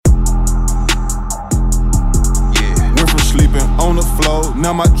on the floor.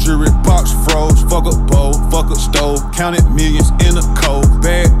 Now my jewelry box froze. Fuck a bowl, fuck a stove. Counted millions in a cold.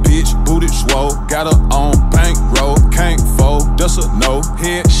 Bad bitch, booty swole. Got her on bankroll. Can't fold, that's a no.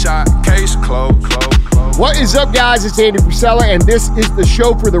 Headshot, case closed. What is up, guys? It's Andy Frisella, and this is the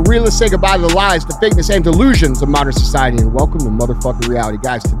show for the realists. Say goodbye to the lies, the fakeness, and delusions of modern society. And welcome to motherfucking reality.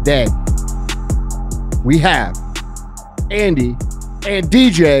 Guys, today we have Andy and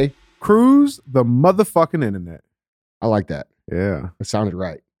DJ cruise the motherfucking internet. I like that. Yeah. It sounded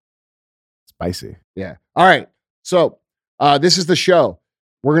right. Spicy. Yeah. All right. So this is the show.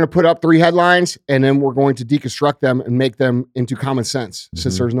 We're going to put up 3 headlines, and then we're going to deconstruct them and make them into common sense,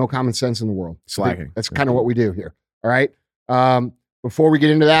 since there's no common sense in the world. Slacking. That's kind of what we do here. All right. Before we get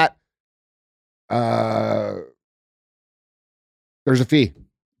into that, there's a fee.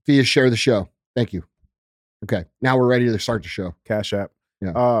 Fee is share the show. Thank you. Okay. Now we're ready to start the show. Cash App.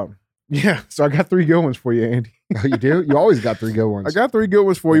 Yeah. Yeah. So I got 3 good ones for you, Andy. Oh, you do? You always got 3 good ones. I got 3 good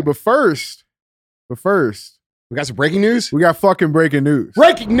ones for you. But first, we got some breaking news? we got fucking breaking news.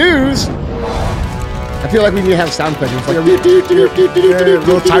 Breaking news! I feel like we need to have sound effects. It's like, Yeah, a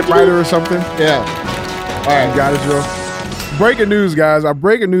little typewriter or something. Yeah. All right. You got it, Joe. Breaking news, guys. Our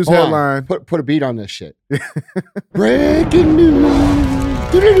breaking news Hold headline. on. Put a beat on this shit. Breaking news.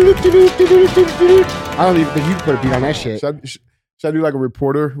 I don't even think you can put a beat on that shit. Should I do like a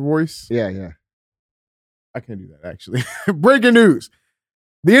reporter voice? Yeah. I can't do that, actually. Breaking news.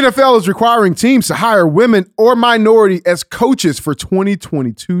 The NFL is requiring teams to hire women or minority as coaches for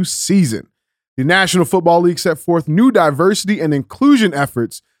 2022 season. The National Football League set forth new diversity and inclusion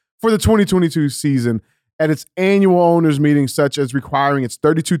efforts for the 2022 season at its annual owners meeting, such as requiring its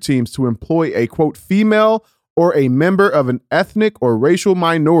 32 teams to employ a, quote, female or a member of an ethnic or racial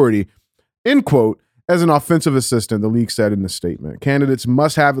minority, end quote, as an offensive assistant, the league said in the statement. Candidates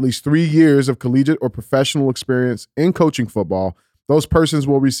must have at least 3 years of collegiate or professional experience in coaching football. Those persons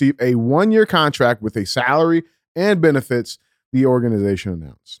will receive a 1-year contract with a salary and benefits, the organization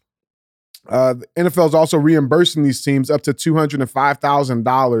announced. The NFL is also reimbursing these teams up to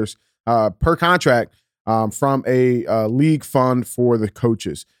 $205,000 per contract from a league fund for the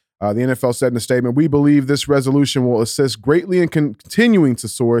coaches. The NFL said in a statement, "We believe this resolution will assist greatly in continuing to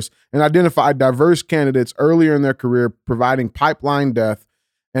source and identify diverse candidates earlier in their career, providing pipeline depth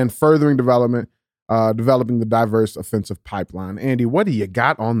and furthering developing the diverse offensive pipeline." Andy, what do you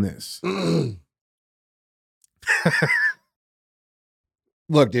got on this?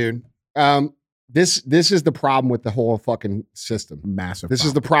 Look, dude. This is the problem with the whole fucking system. Massive. This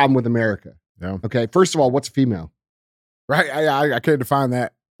is the problem with America. Yeah. Okay. First of all, what's female? Right. I can't define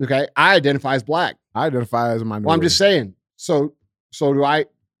that. Okay. I identify as black. I identify as a minority. Well, I'm just saying. So do I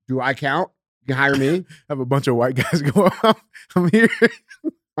count? You can hire me. Have a bunch of white guys go up. I'm here.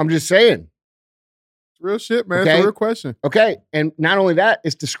 I'm just saying. Real shit, man. Okay. It's a real question. Okay. And not only that,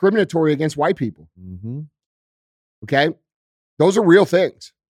 it's discriminatory against white people. Mm-hmm. Okay. Those are real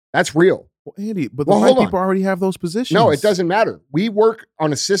things. That's real. Well, Andy, but the Well, white hold on. people already have those positions. No, it doesn't matter. We work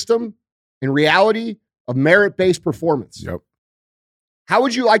on a system in reality of merit-based performance. Yep. How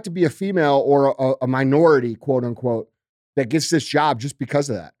would you like to be a female or a minority, quote unquote, that gets this job just because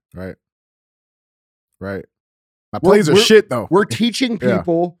of that? Right. My plays are shit, though. We're teaching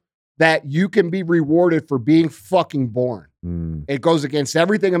people that you can be rewarded for being fucking born. It goes against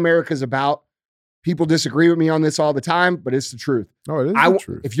everything America's about. People disagree with me on this all the time, but it's the truth. Oh, it is the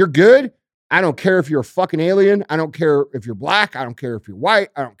truth. If you're good, I don't care if you're a fucking alien. I don't care if you're black. I don't care if you're white.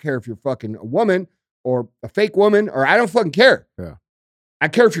 I don't care if you're fucking a woman or a fake woman, or I don't fucking care. Yeah. I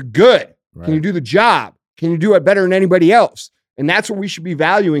care if you're good. Right. Can you do the job? Can you do it better than anybody else? And that's what we should be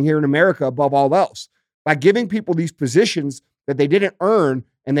valuing here in America above all else. By giving people these positions that they didn't earn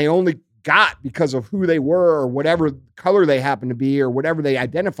and they only got because of who they were or whatever color they happen to be or whatever they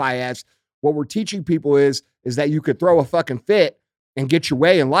identify as, what we're teaching people is that you could throw a fucking fit and get your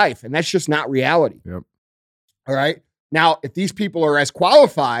way in life. And that's just not reality. Yep. All right. Now, if these people are as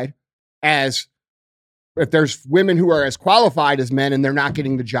qualified as, if there's women who are as qualified as men and they're not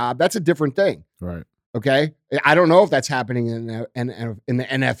getting the job, that's a different thing. Right. Okay. I don't know if that's happening in the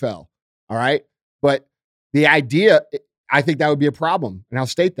NFL. All right. But the idea, I think that would be a problem. And I'll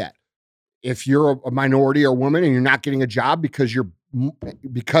state that. If you're a minority or woman and you're not getting a job because you're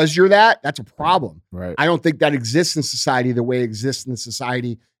that, that's a problem. Right. I don't think that exists in society the way it exists in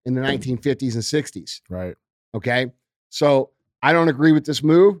society in the 1950s and 60s. Right. Okay. So I don't agree with this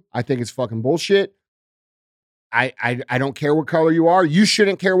move. I think it's fucking bullshit. I don't care what color you are. You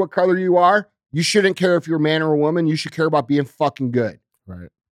shouldn't care what color you are. You shouldn't care if you're a man or a woman. You should care about being fucking good. Right.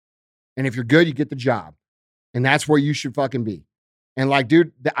 And if you're good, you get the job. And that's where you should fucking be. And like,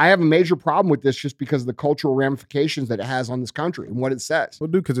 dude, I have a major problem with this just because of the cultural ramifications that it has on this country and what it says. Well,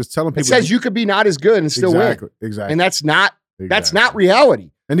 dude, because it's telling people. It says you could be not as good and still win. Exactly. And that's not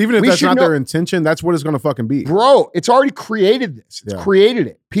reality. And even if that's not their intention, that's what it's going to fucking be. Bro, it's already created this. It's created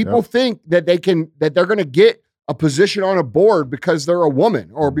it. People think that they're going to get a position on a board because they're a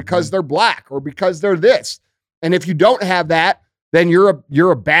woman or because they're black or because they're this. And if you don't have that, then you're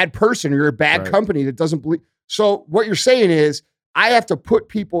a bad person. You're a bad company that doesn't believe. So what you're saying is I have to put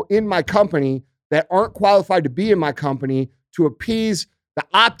people in my company that aren't qualified to be in my company to appease the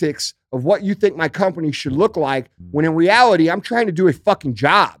optics of what you think my company should look like, when in reality, I'm trying to do a fucking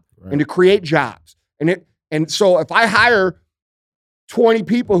job and to create jobs. And so if I hire 20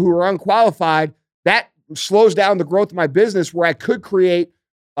 people who are unqualified, that slows down the growth of my business where I could create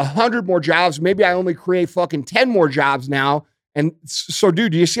 100 more jobs. Maybe I only create fucking 10 more jobs now. And so,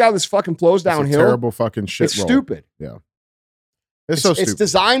 dude, do you see how this fucking flows downhill? Terrible fucking shit. It's stupid. Yeah. It's so stupid. It's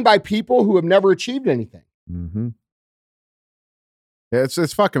designed by people who have never achieved anything. Mm-hmm. Yeah,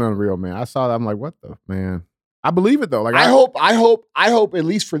 it's fucking unreal, man. I saw that. I'm like, what the man? I believe it though. Like I hope at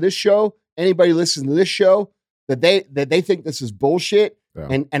least for this show, anybody listening to this show, that they think this is bullshit. Yeah.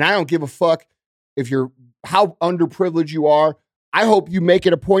 And I don't give a fuck if you're how underprivileged you are. I hope you make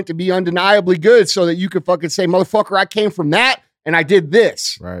it a point to be undeniably good so that you can fucking say, motherfucker, I came from that and I did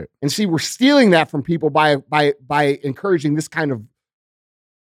this. Right. And see, we're stealing that from people by encouraging this kind of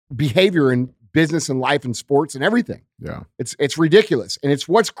behavior in business and life and sports and everything. Yeah. It's ridiculous. And it's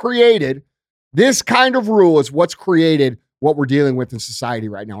what's created. This kind of rule is what's created what we're dealing with in society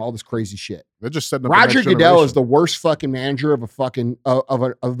right now. All this crazy shit. They're just setting up. Roger Goodell is the worst fucking manager of a fucking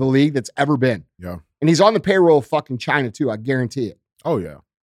of the league that's ever been. Yeah. And he's on the payroll of fucking China too. I guarantee it. Oh yeah.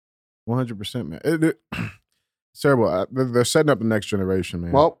 100%, man. It's terrible. They're setting up the next generation,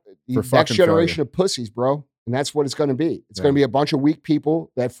 man. Well, the next generation of pussies, bro. And that's what it's going to be. It's going to be a bunch of weak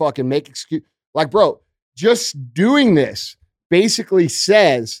people that fucking make excuse. Like, bro, just doing this basically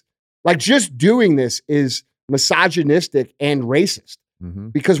says, like, just doing this is misogynistic and racist. Mm-hmm.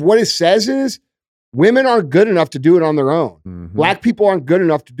 Because what it says is women aren't good enough to do it on their own. Mm-hmm. Black people aren't good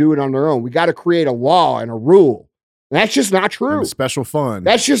enough to do it on their own. We got to create a law and a rule. And that's just not true. And special fund.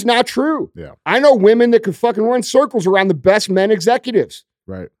 That's just not true. Yeah. I know women that could fucking run circles around the best men executives.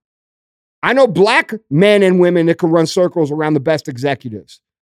 Right. I know black men and women that could run circles around the best executives.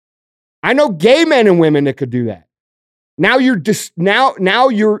 I know gay men and women that could do that. Now you're just now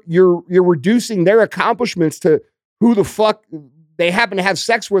you're reducing their accomplishments to who the fuck they happen to have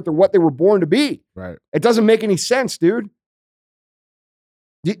sex with or what they were born to be. Right. It doesn't make any sense, dude.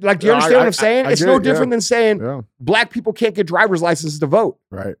 Do you understand what I'm saying? It's no different than saying black people can't get driver's licenses to vote.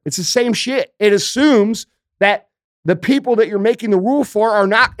 Right. It's the same shit. It assumes that the people that you're making the rule for are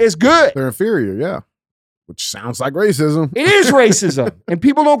not as good. They're inferior, yeah. Which sounds like racism. It is racism. And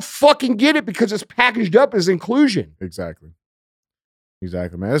people don't fucking get it because it's packaged up as inclusion. Exactly,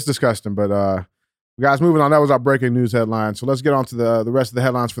 man. It's disgusting. But guys, moving on. That was our breaking news headline. So let's get on to the rest of the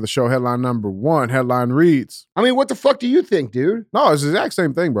headlines for the show. Headline number 1. Headline reads. I mean, what the fuck do you think, dude? No, it's the exact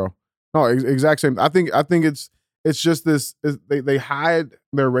same thing, bro. No, exact same. I think it's just this. They hide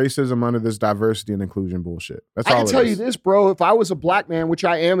their racism under this diversity and inclusion bullshit. That's all. I can tell you this, bro. If I was a black man, which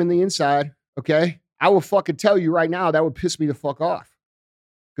I am in the inside, okay, I will fucking tell you right now that would piss me the fuck off.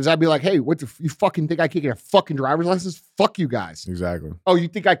 Because I'd be like, hey, you fucking think I can't get a fucking driver's license? Fuck you guys. Exactly. Oh, you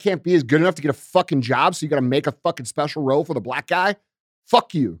think I can't be as good enough to get a fucking job, so you got to make a fucking special role for the black guy?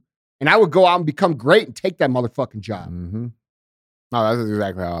 Fuck you. And I would go out and become great and take that motherfucking job. Mm-hmm. No, that's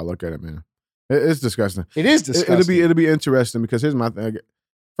exactly how I look at it, man. It's disgusting. It is disgusting. It'll be interesting because here's my thing.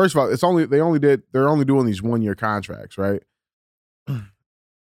 First of all, they're only doing these 1-year contracts, right?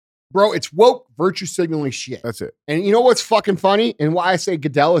 Bro, it's woke virtue signaling shit. That's it. And you know what's fucking funny and why I say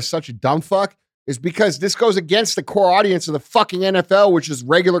Goodell is such a dumb fuck is because this goes against the core audience of the fucking NFL, which is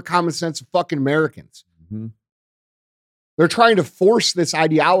regular common sense of fucking Americans. Mm-hmm. They're trying to force this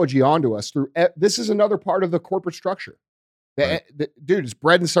ideology onto us through. This is another part of the corporate structure. Dude, it's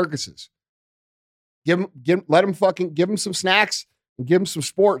bread and circuses. Let them fucking give them some snacks and give them some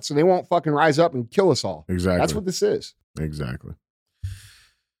sports, and they won't fucking rise up and kill us all. Exactly. That's what this is. Exactly.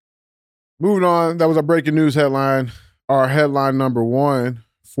 Moving on, that was our breaking news headline. Our headline number 1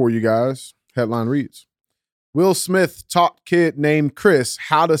 for you guys. Headline reads, Will Smith taught kid named Chris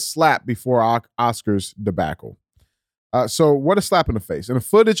how to slap before Oscars debacle. So what a slap in the face. In a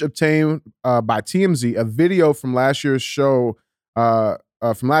footage obtained by TMZ, a video from last year's show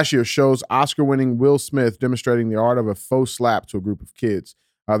shows Oscar-winning Will Smith demonstrating the art of a faux slap to a group of kids.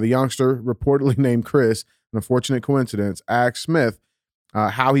 The youngster, reportedly named Chris, an unfortunate coincidence, asked Smith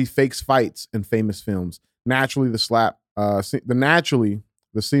how he fakes fights in famous films. Naturally, the slap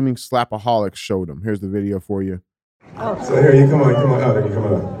The seeming slapaholic showed him. Here's the video for you. So here, you come on out. You come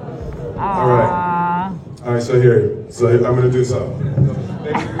on out. All right, so here. So I'm going to do something.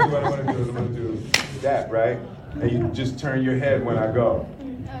 Basically what I'm going to do is I'm going to do that, right? And you just turn your head when I go.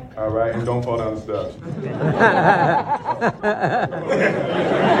 All right, and don't fall down the steps.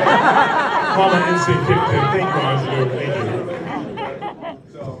 Common instinct to think positive. Thank you.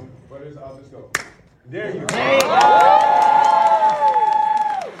 So, I'll just go. There you go.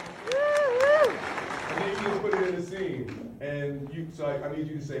 And then you just put it in the scene. And I need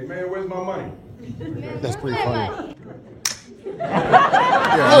you to say, man, where's my money? That's pretty funny.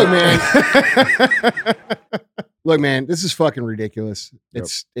 Look, man, this is fucking ridiculous.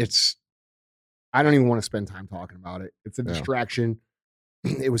 It's I don't even want to spend time talking about it. It's a distraction.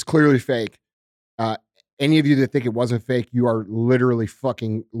 It was clearly fake. Any of you that think it wasn't fake, you are literally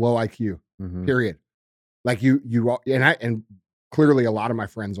fucking low IQ. Period. Like you and clearly a lot of my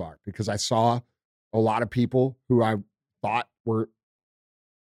friends are, because I saw a lot of people who I thought were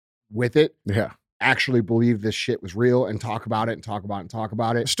with it. Yeah. Actually believe this shit was real and talk about it and talk about it and talk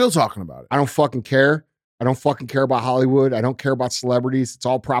about it. Still talking about it. I don't fucking care. I don't fucking care about Hollywood. I don't care about celebrities. It's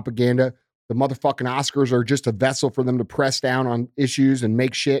all propaganda. The motherfucking Oscars are just a vessel for them to press down on issues and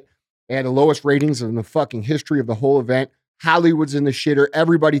make shit. They had the lowest ratings in the fucking history of the whole event. Hollywood's in the shitter.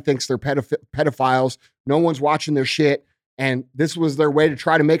 Everybody thinks they're pedophiles. No one's watching their shit. And this was their way to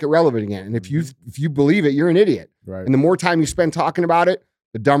try to make it relevant again. And if you believe it, you're an idiot. Right. And the more time you spend talking about it,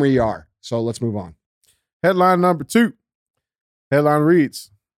 the dumber you are. So let's move on. Headline number 2. Headline reads,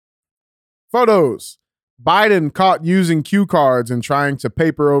 photos. Biden caught using cue cards and trying to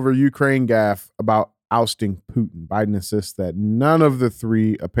paper over Ukraine gaffe about ousting Putin. Biden insists that none of the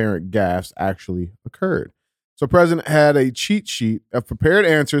 3 apparent gaffes actually occurred. So President had a cheat sheet of prepared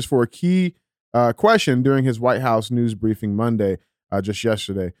answers for a key question during his White House news briefing Monday, just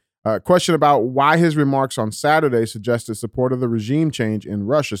yesterday. Question about why his remarks on Saturday suggested support of the regime change in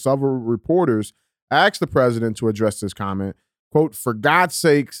Russia. Several reporters asked the president to address this comment, quote, "For God's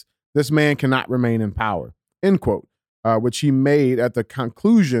sakes, this man cannot remain in power," end quote, which he made at the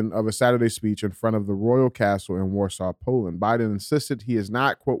conclusion of a Saturday speech in front of the Royal Castle in Warsaw, Poland. Biden insisted he is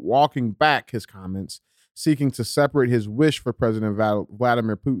not, quote, walking back his comments, seeking to separate his wish for President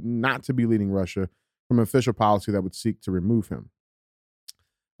Vladimir Putin not to be leading Russia from an official policy that would seek to remove him.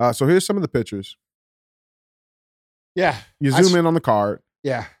 So here's some of the pictures. Yeah. You zoom in on the card.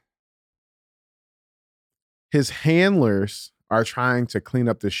 Yeah. His handlers are trying to clean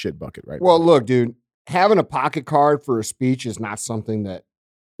up this shit bucket right Well, now. look, dude, having a pocket card for a speech is not something that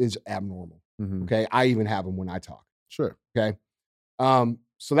is abnormal. Mhm. Okay. I even have them when I talk. Sure. Okay.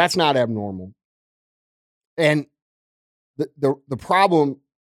 So that's not abnormal. And the problem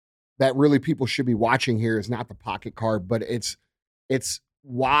that really people should be watching here is not the pocket card, but it's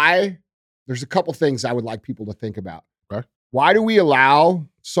why there's a couple things I would like people to think about. Okay. Why do we allow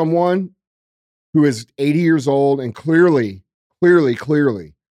someone who is 80 years old and clearly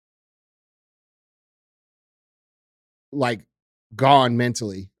like gone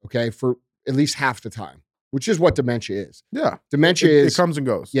mentally, okay, for at least half the time, which is what dementia is. Yeah. Dementia It is comes and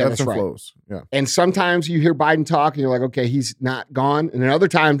goes. Yeah, Ebbs that's and right. flows. Yeah. And sometimes you hear Biden talk and you're like, okay, he's not gone. And then other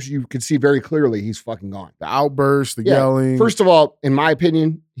times you can see very clearly he's fucking gone. The outbursts, the Yeah. yelling. First of all, in my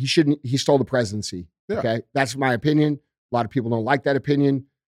opinion, he stole the presidency. Yeah. Okay. That's my opinion. A lot of people don't like that opinion.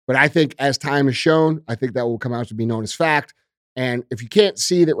 But I think as time has shown, I think that will come out to be known as fact. And if you can't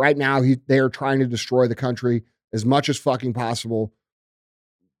see that right now, they are trying to destroy the country as much as fucking possible,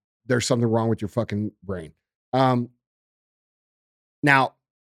 there's something wrong with your fucking brain. Now,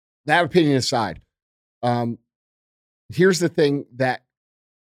 that opinion aside, here's the theory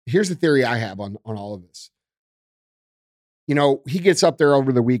I have on all of this. You know, he gets up there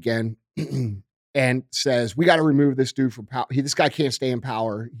over the weekend and says, we got to remove this dude from power. This guy can't stay in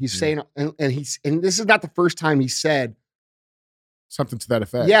power. He's saying, and this is not the first time he said something to that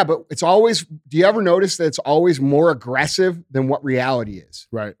effect. Yeah, but it's always, do you ever notice that it's always more aggressive than what reality is?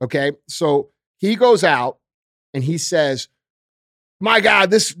 Right. Okay. So he goes out and he says, my God,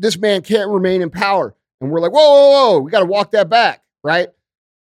 this man can't remain in power. And we're like, whoa, we got to walk that back. Right.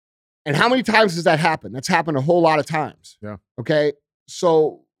 And how many times does that happen? That's happened a whole lot of times. Yeah. Okay.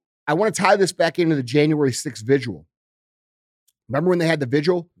 So I want to tie this back into the January 6th vigil. Remember when they had the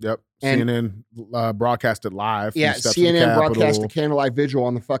vigil? Yep. And CNN broadcasted live. Yeah, CNN broadcast the candlelight vigil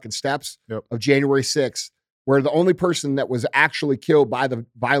on the fucking steps of January 6th, where the only person that was actually killed by the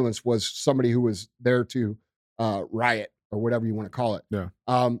violence was somebody who was there to riot or whatever you want to call it. Yeah.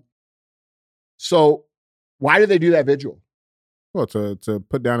 So why did they do that vigil? Well, to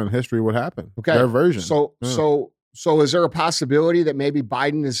put down in history what happened. Okay. Their version. So So is there a possibility that maybe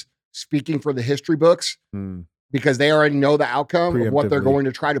Biden is speaking for the history books because they already know the outcome of what they're going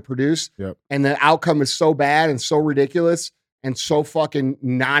to try to produce? Yep. And the outcome is so bad and so ridiculous and so fucking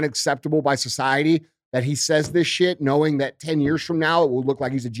non-acceptable by society that he says this shit knowing that 10 years from now it will look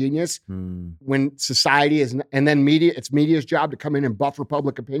like he's a genius when society is, and then it's media's job to come in and buffer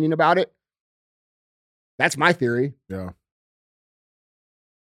public opinion about it. That's my theory. Yeah.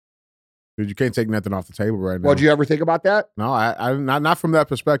 Dude, you can't take nothing off the table right now. Well, do you ever think about that? No, I not from that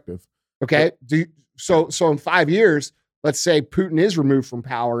perspective. Okay. So in 5 years, let's say Putin is removed from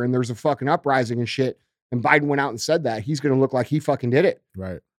power and there's a fucking uprising and shit, and Biden went out and said that, he's going to look like he fucking did it.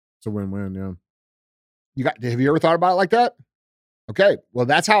 Right. It's a win-win, yeah. Have you ever thought about it like that? Okay. Well,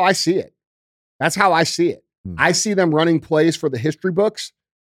 that's how I see it. That's how I see it. I see them running plays for the history books,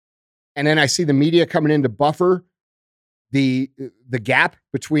 and then I see the media coming in to buffer the gap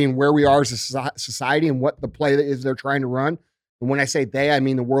between where we are as a society and what the play is they're trying to run. And when I say they, I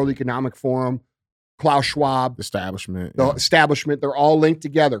mean the World Economic Forum, Klaus Schwab, establishment, they're all linked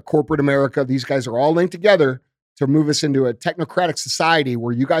together. Corporate America, these guys are all linked together to move us into a technocratic society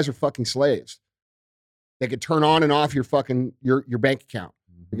where you guys are fucking slaves. They could turn on and off your fucking your bank account.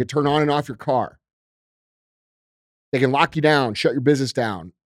 They could turn on and off your car. They can lock you down, shut your business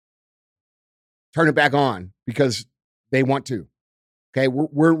down, turn it back on because they want to. Okay,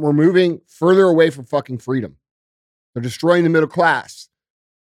 we're moving further away from fucking freedom. They're destroying the middle class.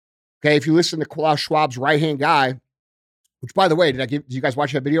 Okay, if you listen to Klaus Schwab's right-hand guy, which, by the way, did you guys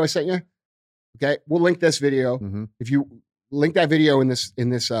watch that video I sent you? Okay, we'll link this video. If you link that video in this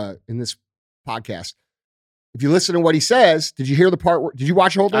podcast, if you listen to what he says, did you hear the part where, did you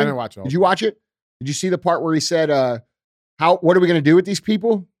watch the whole thing? I didn't watch it. Did you watch it? Did you see the part where he said, what are we going to do with these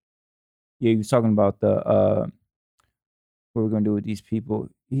people? Yeah, he was talking about what we're going to do with these people.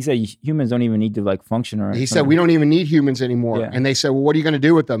 He said humans don't even need to like function or anything. He said, we don't even need humans anymore. Yeah. And they said, well, what are you going to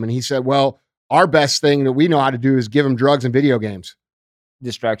do with them? And he said, well, our best thing that we know how to do is give them drugs and video games.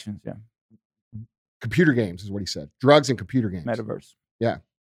 Distractions, yeah. Computer games is what he said. Drugs and computer games. Metaverse. Yeah.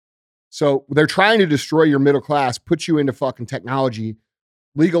 So they're trying to destroy your middle class, put you into fucking technology,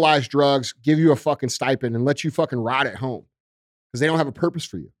 legalize drugs, give you a fucking stipend, and let you fucking rot at home because they don't have a purpose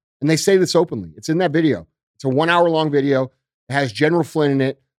for you. And they say this openly. It's in that video. It's a 1 hour long video. It has General Flynn in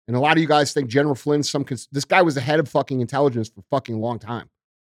it. And a lot of you guys think General Flynn's this guy was the head of fucking intelligence for fucking long time.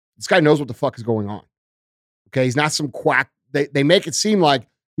 This guy knows what the fuck is going on. Okay. He's not some quack. They make it seem like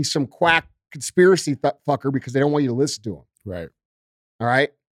he's some quack conspiracy fucker because they don't want you to listen to him. Right. All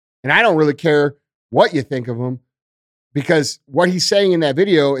right. And I don't really care what you think of him because what he's saying in that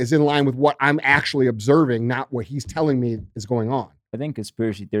video is in line with what I'm actually observing, not what he's telling me is going on. I think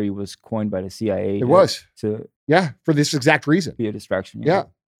conspiracy theory was coined by the CIA. It was. Yeah, for this exact reason. Be a distraction. Yeah.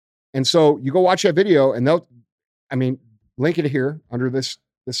 And so you go watch that video and link it here under this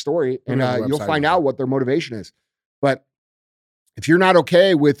story and you'll find out what their motivation is. But if you're not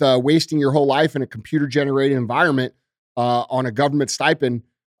okay with wasting your whole life in a computer-generated environment on a government stipend,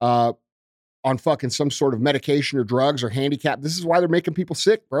 on fucking some sort of medication or drugs or handicap, this is why they're making people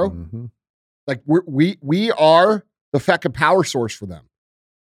sick, bro. Like we are the fucking power source for them.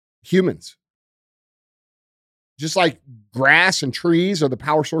 Humans. Just like grass and trees are the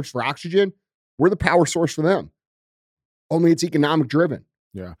power source for oxygen, we're the power source for them. Only it's economic driven.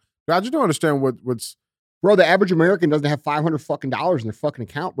 Yeah. I just don't understand what's... Bro, the average American doesn't have $500 fucking dollars in their fucking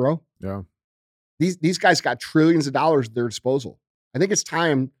account, bro. Yeah. These guys got trillions of dollars at their disposal. I think it's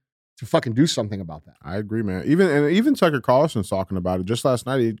time to fucking do something about that. I agree, man. Even Tucker Carlson's talking about it. Just last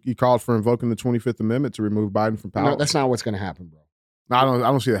night, he called for invoking the 25th Amendment to remove Biden from power. No, that's not what's going to happen, bro. No, I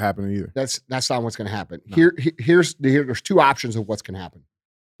don't see that happening either. That's not what's going to happen. No. There's two options of what's going to happen,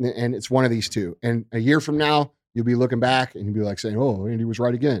 and it's one of these two. And a year from now, you'll be looking back and you'll be like saying, "Oh, Andy was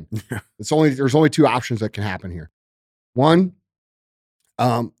right again." There's only two options that can happen here. One,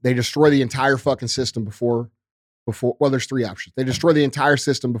 they destroy the entire fucking system before. Well, there's three options. They destroy the entire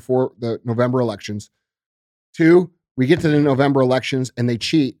system before the November elections. Two, we get to the November elections and they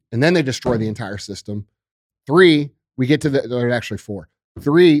cheat, and then they destroy the entire system. Three, we get to there's actually four.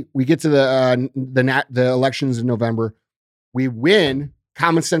 Three, we get to the elections in November. We win.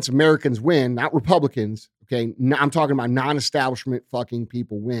 Common sense Americans win, not Republicans. Okay, I'm talking about non-establishment fucking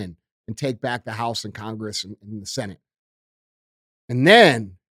people win and take back the House and Congress and the Senate. And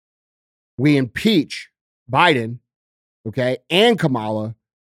then we impeach Biden, okay, and Kamala,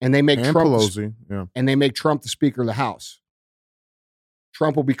 and they make Trump Pelosi, and they make Trump the Speaker of the House.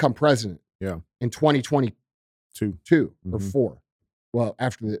 Trump will become president, in 2022 or 4. Well,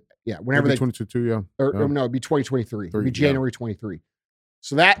 after whenever they 2022, no, it'd be 2023. It'd be January 23.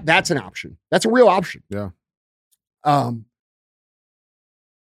 So that's an option. That's a real option. Yeah. And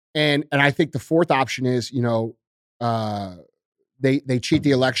I think the fourth option is, they cheat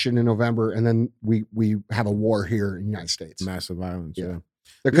the election in November, and then we have a war here in the United States. Massive violence. Yeah.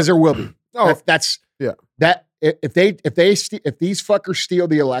 Because there will be. Oh, That's yeah. That if these fuckers steal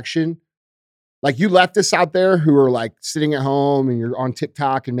the election, like you leftists out there who are like sitting at home and you're on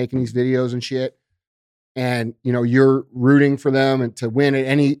TikTok and making these videos and shit, and you're rooting for them and to win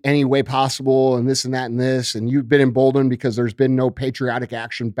in any way possible, and this and that and this, and you've been emboldened because there's been no patriotic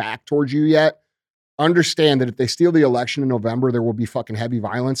action back towards you yet. Understand that if they steal the election in November, there will be fucking heavy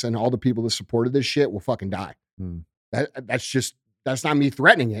violence, and all the people that supported this shit will fucking die. That's not me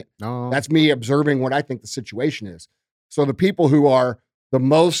threatening it. No. That's me observing what I think the situation is. So the people who are the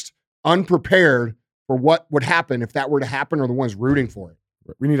most unprepared for what would happen if that were to happen are the ones rooting for it.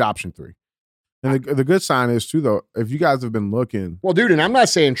 We need option 3. And the good sign is too, though, if you guys have been looking. Well, dude, and I'm not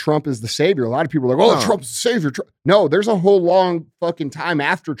saying Trump is the savior. A lot of people are like, oh, No. Trump's the savior. No, there's a whole long fucking time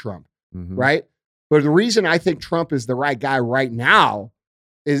after Trump, right? But the reason I think Trump is the right guy right now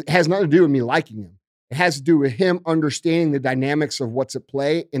has nothing to do with me liking him. It has to do with him understanding the dynamics of what's at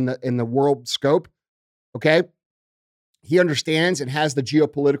play in the world scope. Okay. He understands and has the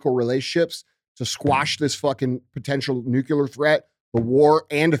geopolitical relationships to squash this fucking potential nuclear threat, the war,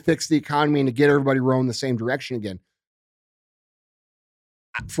 and to fix the economy and to get everybody rowing the same direction again.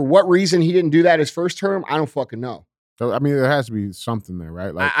 For what reason he didn't do that his first term, I don't fucking know. So, I mean, there has to be something there,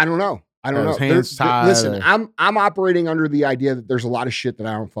 right? Like, I don't know. I don't know. his hands tied Listen, or- I'm operating under the idea that there's a lot of shit that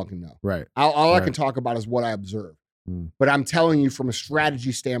I don't fucking know. right. All I Right. can talk about is what I observe. Mm. But I'm telling you from a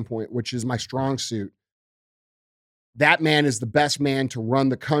strategy standpoint, which is my strong suit, that man is the best man to run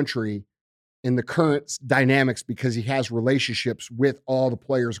the country in the current dynamics because he has relationships with all the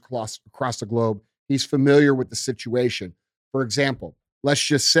players across the globe. He's familiar with the situation. For example, let's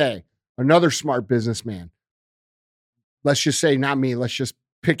just say another smart businessman. Let's just say not me. Let's just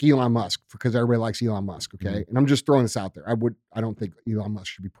pick Elon Musk because everybody likes Elon Musk. Okay. And I'm just throwing this out there. I don't think Elon Musk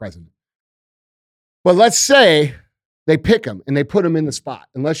should be president. But let's say they pick him and they put him in the spot.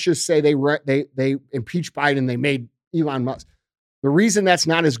 And let's just say they impeach Biden. They made Elon Musk. The reason that's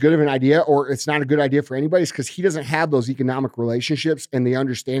not as good of an idea, or it's not a good idea for anybody, is because he doesn't have those economic relationships and the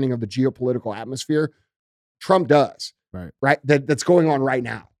understanding of the geopolitical atmosphere. Trump does. Right. That's going on right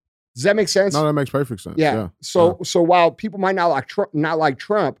now. Does that make sense? No, that makes perfect sense. Yeah. So while people might not like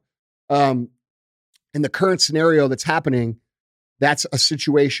Trump, in the current scenario that's happening, that's a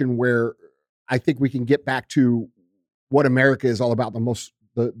situation where I think we can get back to what America is all about, with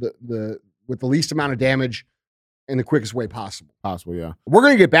the least amount of damage in the quickest way possible. Possible, yeah. We're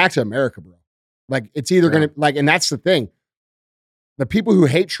going to get back to America, bro. Like it's either going to and that's the thing. The people who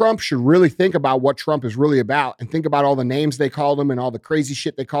hate Trump should really think about what Trump is really about and think about all the names they called him and all the crazy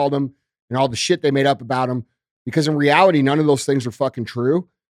shit they called him and all the shit they made up about him. Because in reality, none of those things are fucking true.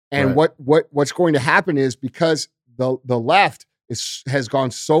 And what's going to happen is because the left has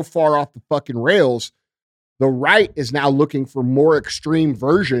gone so far off the fucking rails, the right is now looking for more extreme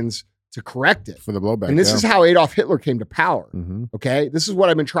versions to correct it. For the blowback. And this is how Adolf Hitler came to power. Mm-hmm. Okay. This is what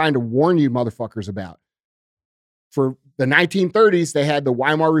I've been trying to warn you motherfuckers about. For the 1930s, they had the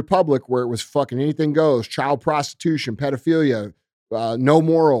Weimar Republic where it was fucking anything goes, child prostitution, pedophilia, no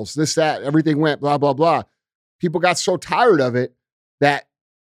morals, this, that, everything went blah, blah, blah. People got so tired of it that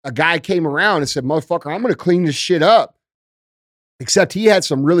a guy came around and said, motherfucker, I'm going to clean this shit up. Except he had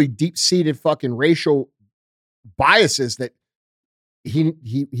some really deep-seated fucking racial biases that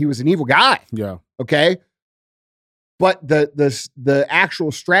he was an evil guy. Yeah. Okay. But the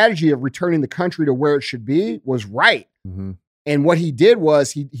actual strategy of returning the country to where it should be was right. Mm-hmm. And what he did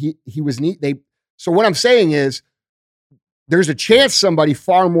was he was neat. So what I'm saying is there's a chance somebody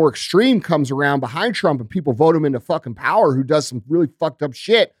far more extreme comes around behind Trump and people vote him into fucking power who does some really fucked up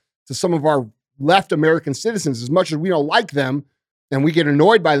shit to some of our left American citizens. As much as we don't like them and we get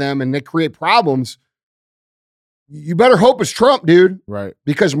annoyed by them and they create problems, you better hope it's Trump, dude. Right.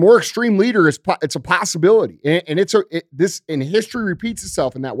 Because more extreme leader it's a possibility, and this history repeats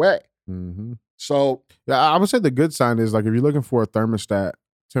itself in that way. Mm-hmm. So yeah, I would say the good sign is like if you're looking for a thermostat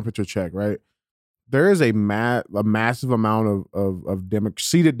temperature check, right? There is a massive amount of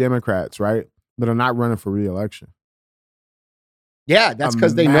seated Democrats, right, that are not running for re-election. Yeah, that's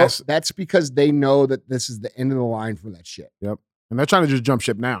because they know. That's because they know that this is the end of the line for that shit. Yep, and they're trying to just jump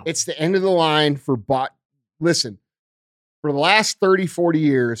ship now. It's the end of the line for bot. Listen, for the last 30, 40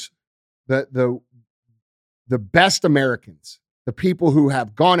 years, the best Americans, the people who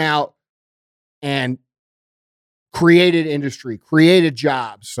have gone out and created industry, created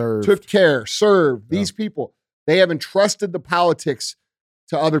jobs, took care, served, these people, they have entrusted the politics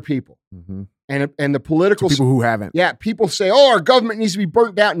to other people. Mm-hmm. And the political To people who haven't. Yeah, people say, oh, our government needs to be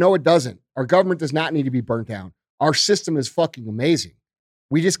burnt down. No, it doesn't. Our government does not need to be burnt down. Our system is fucking amazing.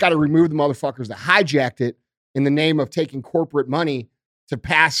 We just got to remove the motherfuckers that hijacked it in the name of taking corporate money to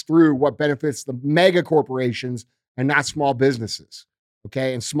pass through what benefits the mega corporations and not small businesses,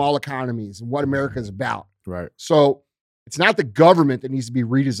 okay, and small economies and what America is about. Right. So it's not the government that needs to be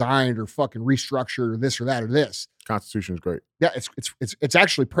redesigned or fucking restructured or this or that or this. Constitution is great. Yeah, it's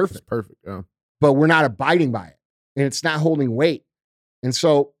actually perfect. It's perfect. Yeah. But we're not abiding by it, and it's not holding weight. And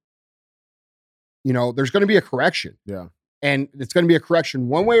so, there's going to be a correction. Yeah. And it's going to be a correction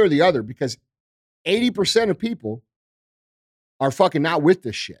one way or the other because 80% of people are fucking not with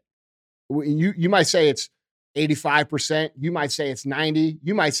this shit. You might say it's 85%. You might say it's 90.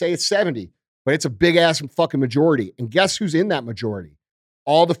 You might say it's 70. But it's a big ass fucking majority. And guess who's in that majority?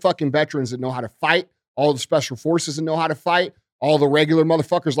 All the fucking veterans that know how to fight. All the special forces that know how to fight. All the regular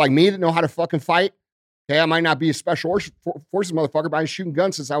motherfuckers like me that know how to fucking fight. Okay, I might not be a special forces motherfucker, but I've been shooting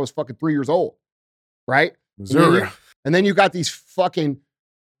guns since I was fucking 3 years old. Right? Missouri. And then you got these fucking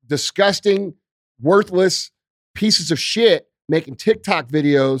disgusting, worthless pieces of shit making TikTok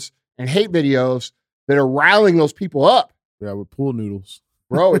videos and hate videos that are riling those people up. Yeah, with pool noodles.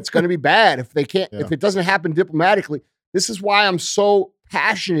 Bro, it's going to be bad if they can't, Yeah. if it doesn't happen diplomatically. This is why I'm so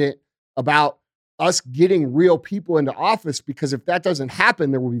passionate about us getting real people into office, because if that doesn't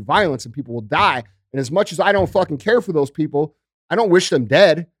happen, there will be violence and people will die. And as much as I don't fucking care for those people, I don't wish them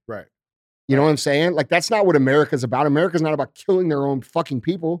dead. Right. You know what I'm saying? Like, that's not what America's about. America's not about killing their own fucking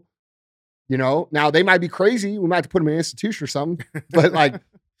people. Now they might be crazy. We might have to put them in an institution or something, but like,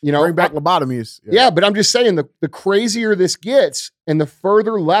 Bring back lobotomies. Yeah, but I'm just saying the crazier this gets and the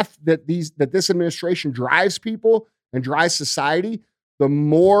further left that this administration drives people and drives society, the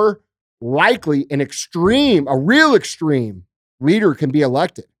more likely a real extreme leader can be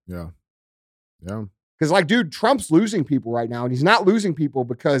elected. Yeah. Yeah. Because like, dude, Trump's losing people right now, and he's not losing people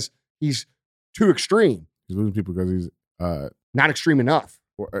because he's too extreme. He's losing people because he's Not extreme enough.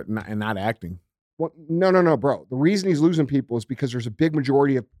 not acting. Well, no, bro. The reason he's losing people is because there's a big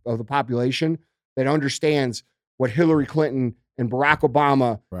majority of the population that understands what Hillary Clinton and Barack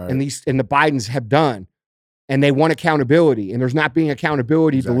Obama Right. and the Bidens have done, and they want accountability, and there's not being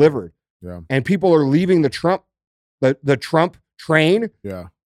accountability Exactly. delivered. Yeah. And people are leaving the Trump train, Yeah.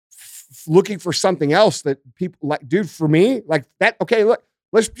 looking for something else that people like. Dude, for me, like that. Okay, look,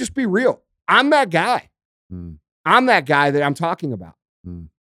 let's just be real. I'm that guy. Mm. I'm that guy that I'm talking about. Mm.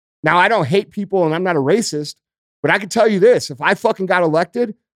 Now, I don't hate people and I'm not a racist, but I can tell you this. If I fucking got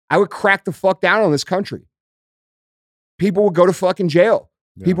elected, I would crack the fuck down on this country. People would go to fucking jail.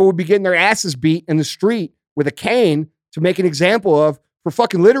 Yeah. People would be getting their asses beat in the street with a cane to make an example of for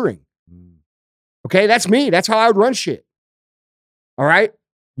fucking littering. Mm. Okay, that's me. That's how I would run shit. All right?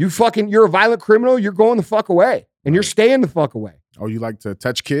 You're a violent criminal, you're going the fuck away. And you're staying the fuck away. Oh, you like to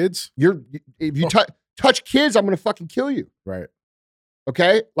touch kids? If you touch kids, I'm gonna fucking kill you. Right.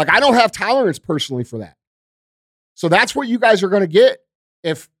 Okay? Like, I don't have tolerance personally for that. So that's what you guys are going to get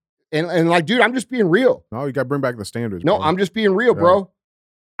and like, dude, I'm just being real. No, you got to bring back the standards. No, bro. I'm just being real, bro.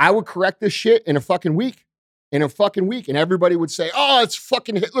 I would correct this shit in a fucking week. And everybody would say, oh, it's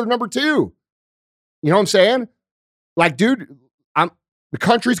fucking Hitler number 2. You know what I'm saying? Like, dude, the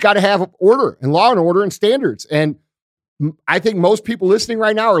country's got to have order and law and order and standards. And I think most people listening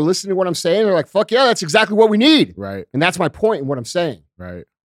right now are listening to what I'm saying. They're like, fuck yeah, that's exactly what we need. Right. And that's my point in what I'm saying. Right.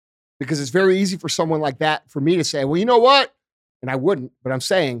 Because it's very easy for someone like that, for me to say, well, you know what? And I wouldn't, but I'm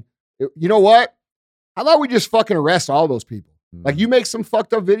saying, you know what? How about we just fucking arrest all those people? Mm. Like, you make some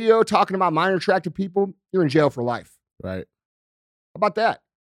fucked up video talking about minor attractive people, you're in jail for life. Right. How about that?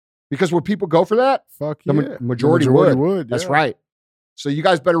 Because would people go for that? Fuck The yeah. majority would. That's yeah. right. So you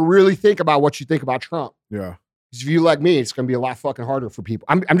guys better really think about what you think about Trump. Yeah. Because if you like me, it's going to be a lot fucking harder for people.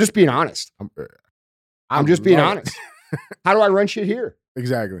 I'm just being honest. I'm just being love it. honest. How do I run shit here?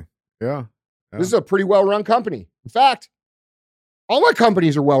 Exactly. Yeah. This is a pretty well-run company. In fact, all my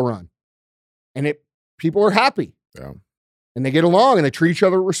companies are well-run. And people are happy. Yeah. And they get along and they treat each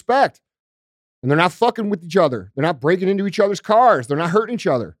other with respect. And they're not fucking with each other. They're not breaking into each other's cars. They're not hurting each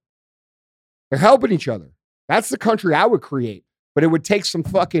other. They're helping each other. That's the country I would create. But it would take some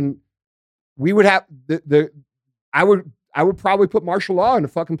fucking, we would have, I would probably put martial law in the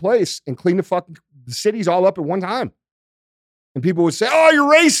fucking place and clean the cities all up at one time. And people would say, oh, you're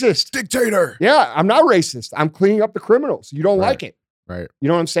racist. Dictator. Yeah, I'm not racist. I'm cleaning up the criminals. You don't like it. Right. You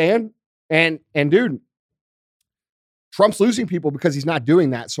know what I'm saying? And dude, Trump's losing people because he's not doing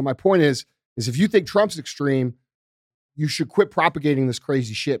that. So my point is if you think Trump's extreme, you should quit propagating this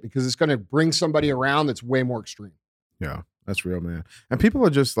crazy shit because it's going to bring somebody around that's way more extreme. Yeah. That's real, man. And people are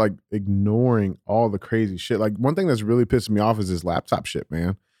just like ignoring all the crazy shit. Like one thing that's really pissing me off is this laptop shit,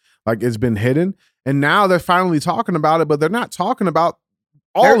 man. Like it's been hidden, and now they're finally talking about it, but they're not talking about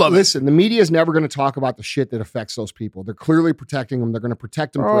all of it. Listen, the media is never going to talk about the shit that affects those people. They're clearly protecting them. They're going to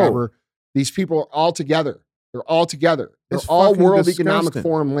protect them forever. These people are all together. They're all together. They're It's all fucking World disgusting. Economic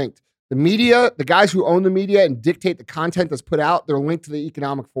Forum linked. The media, the guys who own the media and dictate the content that's put out, they're linked to the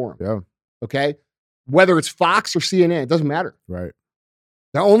Economic Forum. Yeah, Okay? Whether it's Fox or CNN, it doesn't matter. right.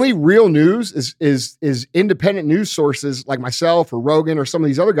 The only real news is independent news sources like myself or Rogan or some of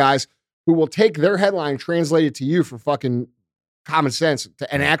these other guys who will take their headline and translate it to you for fucking common sense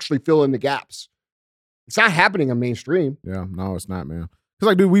and actually fill in the gaps. It's not happening on mainstream. Yeah, no, it's not, man. Because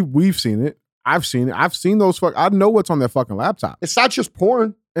like, dude, we've seen it. I've seen it. I've seen those. I know what's on their fucking laptop. It's not just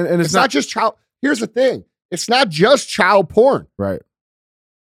porn. And It's not just child. Here's the thing. It's not just child porn. right.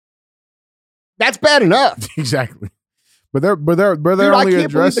 That's bad enough. Exactly. But they're Dude, only I can't believe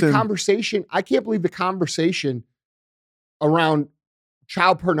addressing. the conversation. I can't believe the conversation around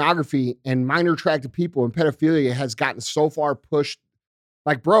child pornography and minor attracted people and pedophilia has gotten so far pushed.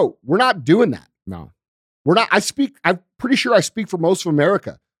 Like, bro, we're not doing that. No. We're not. I'm pretty sure I speak for most of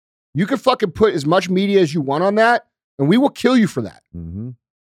America. You can fucking put as much media as you want on that, and we will kill you for that. Mm-hmm.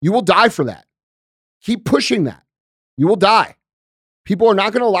 You will die for that. Keep pushing that. You will die. People are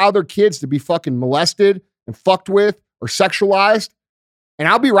not going to allow their kids to be fucking molested and fucked with or sexualized. And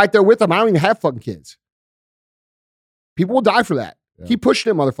I'll be right there with them. I don't even have fucking kids. People will die for that. Yeah. Keep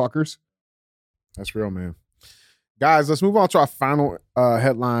pushing it, motherfuckers. That's real, man. Guys, let's move on to our final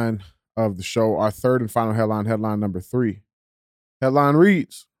headline of the show. Our third and final headline number 3. Headline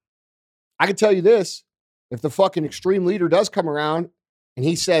reads, I can tell you this. If the fucking extreme leader does come around and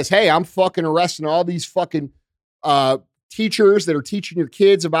he says, hey, I'm fucking arresting all these fucking teachers that are teaching your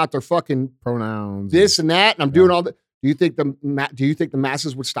kids about their fucking pronouns. this and that, and I'm doing all that. Do you think the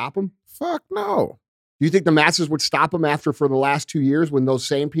masses would stop him? Fuck no. Do you think the masses would stop him after for the last 2 years when those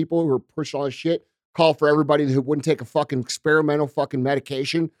same people who are pushing all this shit call for everybody who wouldn't take a fucking experimental fucking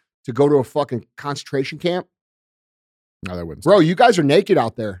medication to go to a fucking concentration camp? No, that wouldn't. Bro, you guys are naked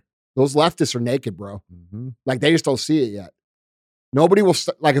out there. Those leftists are naked, bro. Mm-hmm. Like they just don't see it yet. Nobody will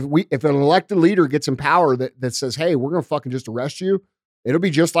like if an elected leader gets in power that says, hey, we're gonna fucking just arrest you, it'll be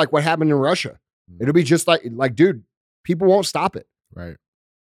just like what happened in Russia. It'll be just like, dude, people won't stop it. Right.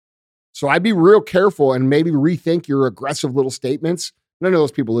 So I'd be real careful and maybe rethink your aggressive little statements. None of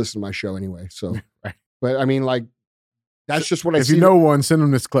those people listen to my show anyway. So, Right. But I mean, like, that's just what I If see. you know one, send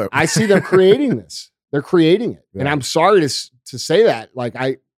them this clip. I see them creating this. They're creating it. And Yeah. I'm sorry to say that.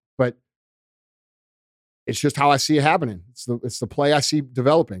 But it's just how I see it happening. It's the play I see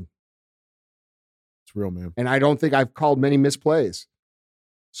developing. It's real, man. And I don't think I've called many misplays.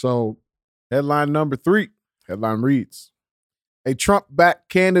 So Headline number 3. Headline reads, a Trump-backed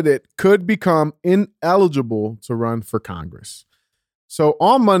candidate could become ineligible to run for Congress. So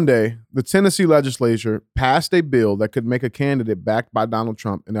on Monday, the Tennessee legislature passed a bill that could make a candidate backed by Donald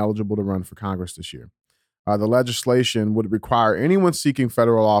Trump ineligible to run for Congress this year. The legislation would require anyone seeking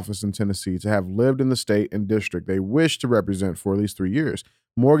federal office in Tennessee to have lived in the state and district they wish to represent for at least 3 years.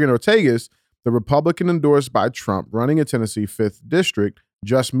 Morgan Ortagus, the Republican endorsed by Trump running in Tennessee 5th District,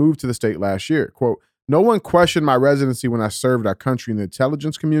 just moved to the state last year. Quote, no one questioned my residency when I served our country in the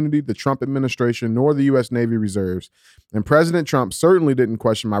intelligence community, the Trump administration, nor the U.S. Navy Reserves. And President Trump certainly didn't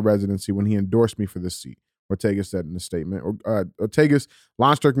question my residency when he endorsed me for this seat, Ortagus said in a statement. Ortagus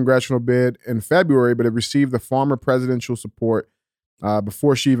launched her congressional bid in February, but it received the former presidential support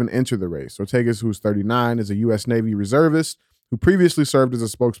before she even entered the race. Ortagus, who's 39, is a U.S. Navy reservist who previously served as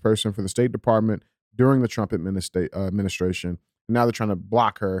a spokesperson for the State Department during the Trump administration. And now they're trying to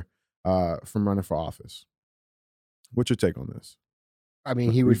block her from running for office. What's your take on this? I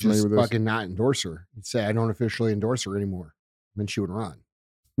mean, he Are would you familiar just with this? fucking not endorse her. He'd say, I don't officially endorse her anymore. And then she would run.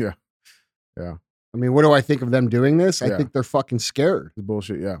 Yeah. Yeah. I mean, what do I think of them doing this? I Yeah. think they're fucking scared. It's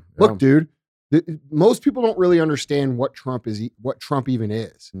bullshit. Yeah. Look, dude, most people don't really understand what Trump even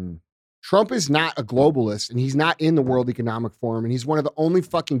is. Hmm. Trump is not a globalist, and he's not in the World Economic Forum, and he's one of the only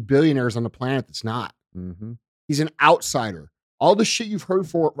fucking billionaires on the planet that's not. Mm-hmm. He's an outsider. All the shit you've heard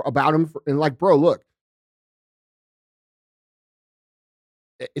about him, and like, bro, look,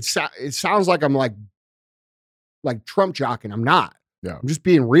 it sounds like I'm like Trump jocking. I'm not. Yeah. I'm just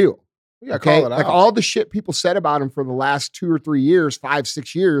being real. Yeah. Okay. Call it Like out. all the shit people said about him for the last 2 or 3 years, 5,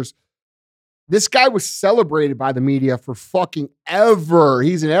 6 years. This guy was celebrated by the media for fucking ever.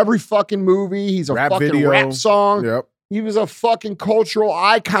 He's in every fucking movie. He's a Rap fucking video. rap song. Yep. He was a fucking cultural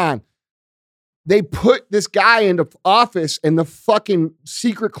icon. they put this guy into office, and the fucking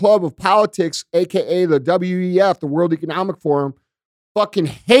secret club of politics, aka the WEF, the World Economic Forum, fucking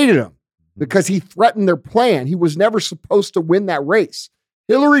hated him because he threatened their plan. He was never supposed to win that race.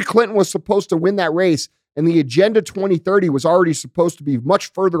 Hillary Clinton was supposed to win that race, and the Agenda 2030 was already supposed to be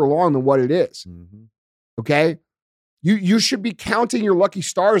much further along than what it is. Okay? You should be counting your lucky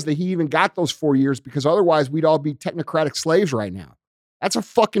stars that he even got those 4 years, because otherwise we'd all be technocratic slaves right now. That's a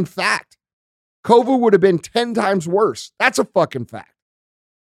fucking fact. COVID would have been 10 times worse. That's a fucking fact.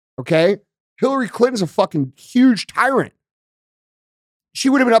 Okay? Hillary Clinton's a fucking huge tyrant. She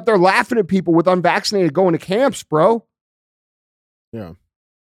would have been up there laughing at people with unvaccinated going to camps, bro. Yeah.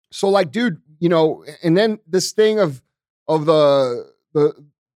 So, like, dude, you know, and then this thing of the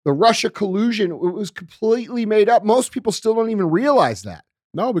Russia collusion, it was completely made up. Most people still don't even realize that.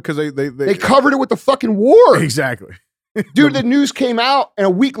 No, because they covered it with the fucking war. Exactly. Dude, the news came out, and a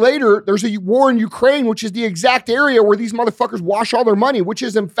week later, there's a war in Ukraine, which is the exact area where these motherfuckers wash all their money, which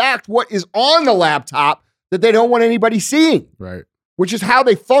is, in fact, what is on the laptop that they don't want anybody seeing. Right. Which is how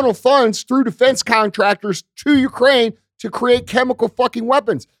they funnel funds through defense contractors to Ukraine to create chemical fucking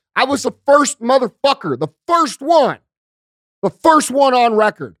weapons. I was the first motherfucker, the first one on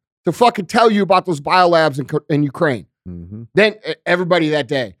record to fucking tell you about those biolabs in Ukraine. Then everybody that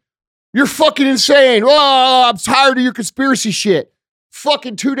day, you're fucking insane. Oh, I'm tired of your conspiracy shit.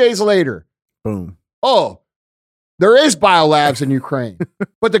 Fucking 2 days later, boom. Oh, there is biolabs in Ukraine,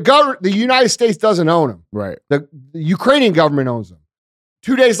 but the United States doesn't own them. Right. The Ukrainian government owns them.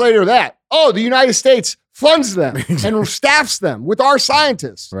 2 days later, the United States funds them and staffs them with our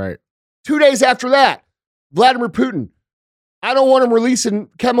scientists. Right. 2 days after that, Vladimir Putin, I don't want him releasing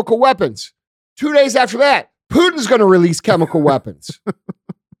chemical weapons. 2 days after that, Putin's going to release chemical weapons.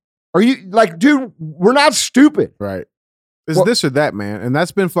 Are you like, dude, we're not stupid. Right. It's this or that, man. And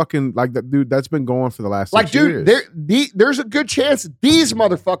that's been fucking like that, dude. That's been going for the last 6 years. There's a good chance that these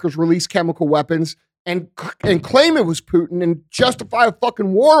motherfuckers release chemical weapons and claim it was Putin and justify a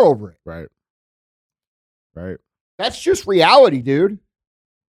fucking war over it. Right. Right. That's just reality, dude.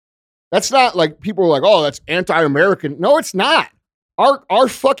 That's not like people are like, oh, that's anti-American. No, it's not. Our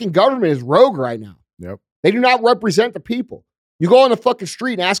fucking government is rogue right now. Yep. They do not represent the people. You go on the fucking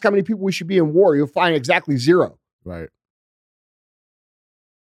street and ask how many people we should be in war, you'll find exactly zero. Right.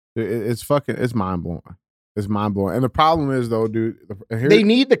 It's mind blowing. It's mind blowing. And the problem is, though, dude, they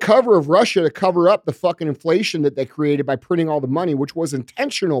need the cover of Russia to cover up the fucking inflation that they created by printing all the money, which was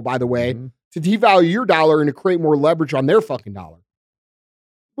intentional, by the way, to devalue your dollar and to create more leverage on their fucking dollar.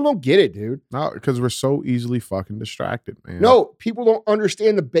 People don't get it, dude. No, because we're so easily fucking distracted, man. No, people don't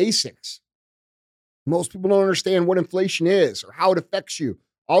understand the basics. Most people don't understand what inflation is or how it affects you.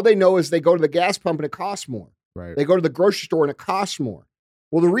 All they know is they go to the gas pump and it costs more. Right. They go to the grocery store and it costs more.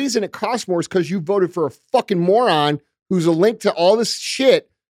 Well, the reason it costs more is because you voted for a fucking moron who's a link to all this shit,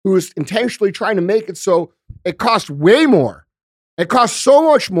 who is intentionally trying to make it so it costs way more. It costs so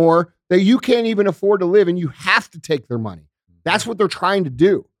much more that you can't even afford to live, and you have to take their money. That's what they're trying to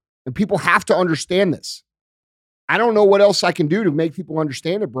do. And people have to understand this. I don't know what else I can do to make people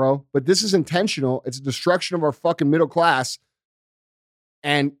understand it, bro, but this is intentional. It's a destruction of our fucking middle class,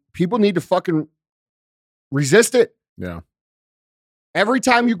 and people need to fucking resist it. Yeah. Every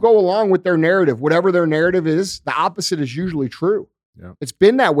time you go along with their narrative, whatever their narrative is, the opposite is usually true. Yeah. It's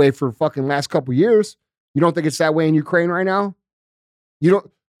been that way for fucking last couple years. You don't think it's that way in Ukraine right now? You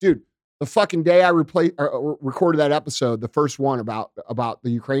don't, dude. The fucking day I recorded that episode, the first one about the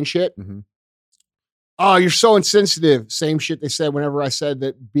Ukraine shit. Oh, you're so insensitive. Same shit they said whenever I said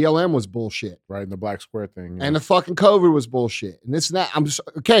that BLM was bullshit. Right, and the black square thing. Yeah. And the fucking COVID was bullshit. And this and that.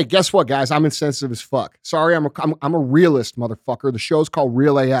 Okay, guess what, guys? I'm insensitive as fuck. Sorry, I'm a realist, motherfucker. The show's called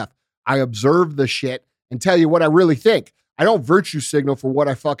Real AF. I observe the shit and tell you what I really think. I don't virtue signal for what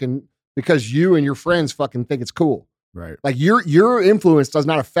I fucking, because you and your friends fucking think it's cool. Right. Like your influence does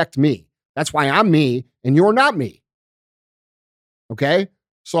not affect me. That's why I'm me and you're not me. Okay?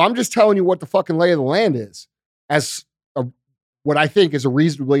 So I'm just telling you what the fucking lay of the land is as what I think is a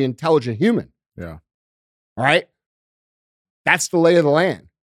reasonably intelligent human. Yeah. All right? That's the lay of the land.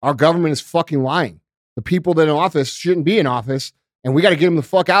 Our government is fucking lying. The people that are in office shouldn't be in office, and we got to get them the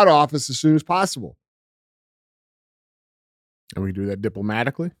fuck out of office as soon as possible. And we do that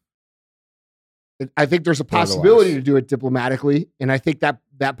diplomatically? I think there's a possibility to do it diplomatically, and I think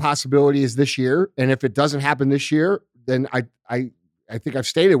that possibility is this year. And if it doesn't happen this year, then I think I've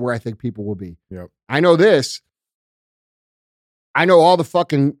stated where I think people will be. Yep. I know this. I know all the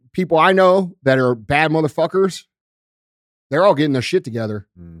fucking people I know that are bad motherfuckers. They're all getting their shit together.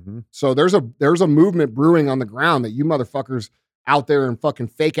 Mm-hmm. So there's a movement brewing on the ground that you motherfuckers out there in fucking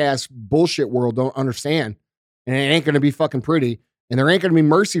fake ass bullshit world don't understand. And it ain't going to be fucking pretty. And there ain't going to be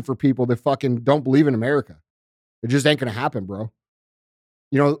mercy for people that fucking don't believe in America. It just ain't going to happen, bro.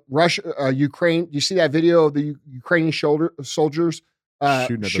 You know, Russia, Ukraine, you see that video of the Ukrainian soldiers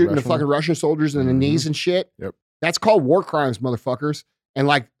shooting the fucking Russian soldiers in the knees and shit? Yep. That's called war crimes, motherfuckers. And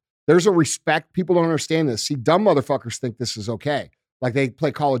like, there's a respect. People don't understand this. See, dumb motherfuckers think this is okay. Like they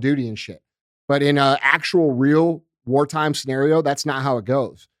play Call of Duty and shit. But in an actual real wartime scenario, that's not how it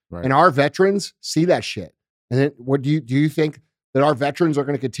goes. Right. And our veterans see that shit. And then what do you think that our veterans are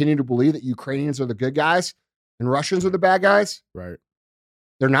going to continue to believe that Ukrainians are the good guys and Russians are the bad guys? Right.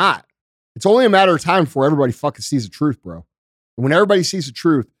 They're not. It's only a matter of time before everybody fucking sees the truth, bro. And when everybody sees the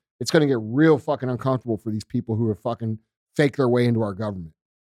truth, it's going to get real fucking uncomfortable for these people who have fucking faked their way into our government.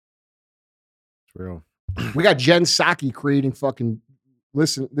 It's real. We got Jen Psaki creating fucking,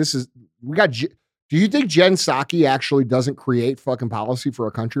 listen, do you think Jen Psaki actually doesn't create fucking policy for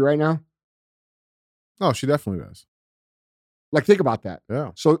our country right now? No, she definitely does. Like, think about that.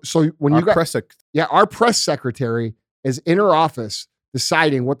 Yeah. So when you got, our press secretary is in her office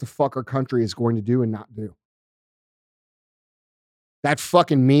deciding what the fuck our country is going to do and not do. That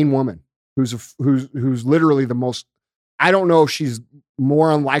fucking mean woman who's literally the most, I don't know if she's more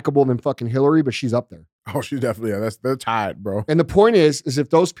unlikable than fucking Hillary, but she's up there. Oh, she definitely, they're tied, bro. And the point is if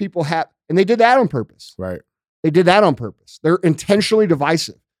those people and they did that on purpose. Right. They did that on purpose. They're intentionally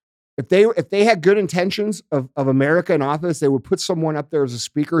divisive. If they had good intentions of America in office, they would put someone up there as a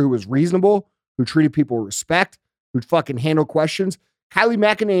speaker who was reasonable, who treated people with respect, who'd fucking handle questions. Kylie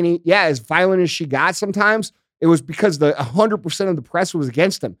McEnany, yeah, as violent as she got sometimes, it was because the 100% of the press was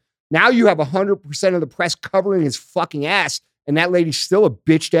against him. Now you have 100% of the press covering his fucking ass, and that lady's still a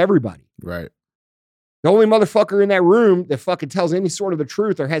bitch to everybody. Right. The only motherfucker in that room that fucking tells any sort of the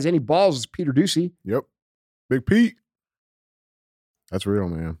truth or has any balls is Peter Doocy. Yep. Big Pete. That's real,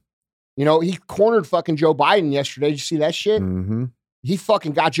 man. You know, he cornered fucking Joe Biden yesterday. Did you see that shit? Mm-hmm. He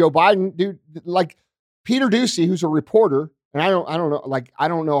fucking got Joe Biden, dude. Like Peter Doocy, who's a reporter, and I don't know, like I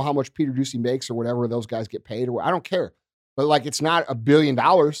don't know how much Peter Doocy makes or whatever those guys get paid or I don't care. But like, it's not $1 billion.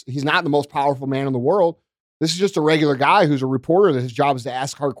 He's not the most powerful man in the world. This is just a regular guy who's a reporter that his job is to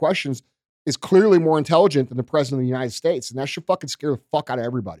ask hard questions. Is clearly more intelligent than the president of the United States, and that should fucking scare the fuck out of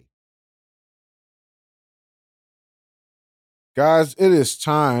everybody. Guys, it is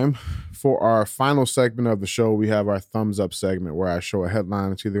time for our final segment of the show. We have our thumbs up segment where I show a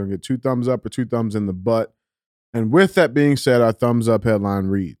headline. It's either going to get 2 thumbs up or 2 thumbs in the butt. And with that being said, our thumbs up headline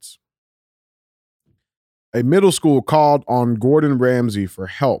reads, a middle school called on Gordon Ramsay for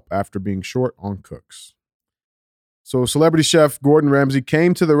help after being short on cooks. So celebrity chef Gordon Ramsay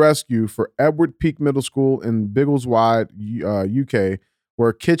came to the rescue for Edward Peak Middle School in Biggleswade, UK,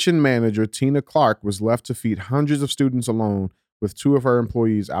 where kitchen manager Tina Clark was left to feed hundreds of students alone with 2 of her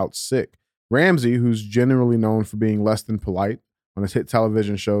employees out sick. Ramsay, who's generally known for being less than polite on his hit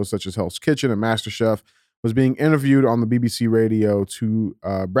television shows such as Hell's Kitchen and MasterChef, was being interviewed on the BBC Radio 2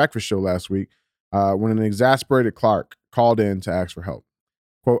 breakfast show last week when an exasperated Clark called in to ask for help.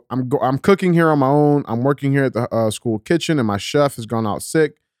 Quote, I'm cooking here on my own. I'm working here at the school kitchen and my chef has gone out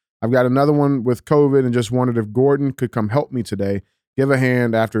sick. I've got another one with COVID and just wondered if Gordon could come help me today. Give a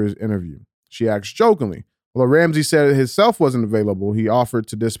hand after his interview. She asked jokingly. Although Ramsay said himself wasn't available, he offered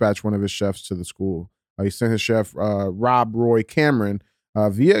to dispatch one of his chefs to the school. He sent his chef, Rob Roy Cameron,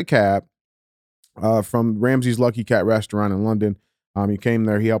 via a cab from Ramsay's Lucky Cat restaurant in London. He came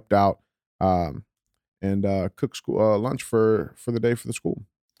there, he helped out, and cooked school, lunch for the day for the school.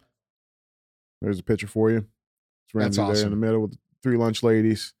 There's a picture for you. It's Ramsay That's awesome. there in the middle with 3 lunch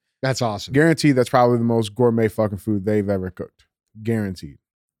ladies. That's awesome. Guaranteed that's probably the most gourmet fucking food they've ever cooked. Guaranteed.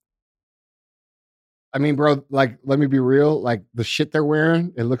 I mean, bro, like, let me be real. Like, the shit they're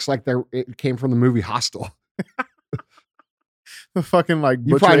wearing, it looks like it came from the movie Hostel. The fucking, like,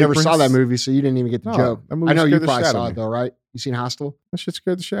 You butcher probably never aprons. saw that movie, so you didn't even get the No, joke. that movie I know you scared the probably shit saw out of it, me. though, right? You seen Hostel? That shit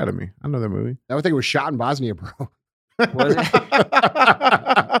scared the shit out of me. I know that movie. That thing was shot in Bosnia, bro. Was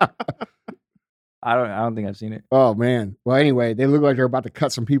it? I don't think I've seen it. Oh, man. Well, anyway, they look like they're about to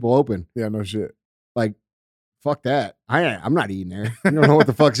cut some people open. Yeah, no shit. Like, fuck that. I'm not eating there. You don't know what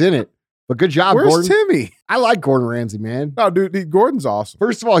the fuck's in it. But good job, Where's Gordon. Timmy? I like Gordon Ramsay, man. No, dude, Gordon's awesome.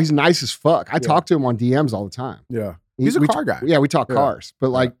 First of all, he's nice as fuck. I talk to him on DMs all the time. Yeah. He's a We- car guy. Yeah, we talk Yeah. cars, but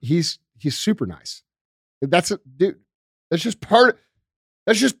like he's super nice. Dude. That's just part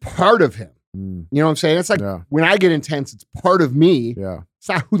of him. Mm, You know what I'm saying? It's like yeah. when I get intense, it's part of me. Yeah. It's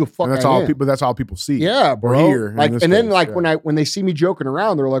not who the fuck And that's I all am. people. That's all people see. Yeah, bro. hear in Like, this and then case, like yeah. when they see me joking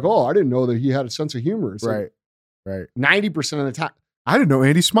around, they're like, "Oh, I didn't know that he had a sense of humor." It's Right. Right. 90% of the time. I didn't know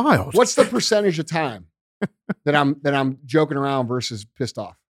Andy smiled. What's the percentage of time that I'm joking around versus pissed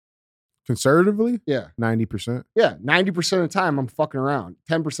off. Conservatively, Yeah. 90%. Yeah. 90% of the time I'm fucking around.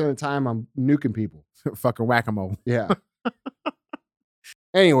 10% of the time I'm nuking people. Fucking whack-a-mole. Yeah.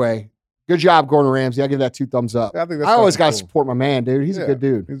 Anyway, good job, Gordon Ramsay. I give that 2 thumbs up. I think that's I always fucking got to cool. support my man, dude. He's a Yeah. good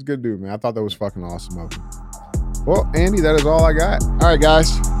dude. He's a good dude, man. I thought that was fucking awesome of him. Well, Andy, that is all I got. All right,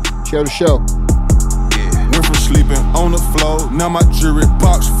 guys. Share the show. Went from sleeping on the floor, now my jewelry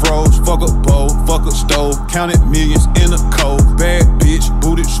box froze. Fuck a bowl, fuck a stove, counted millions in a cold. Bad bitch,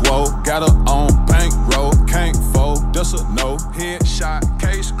 booted swole, got her on bankroll, can't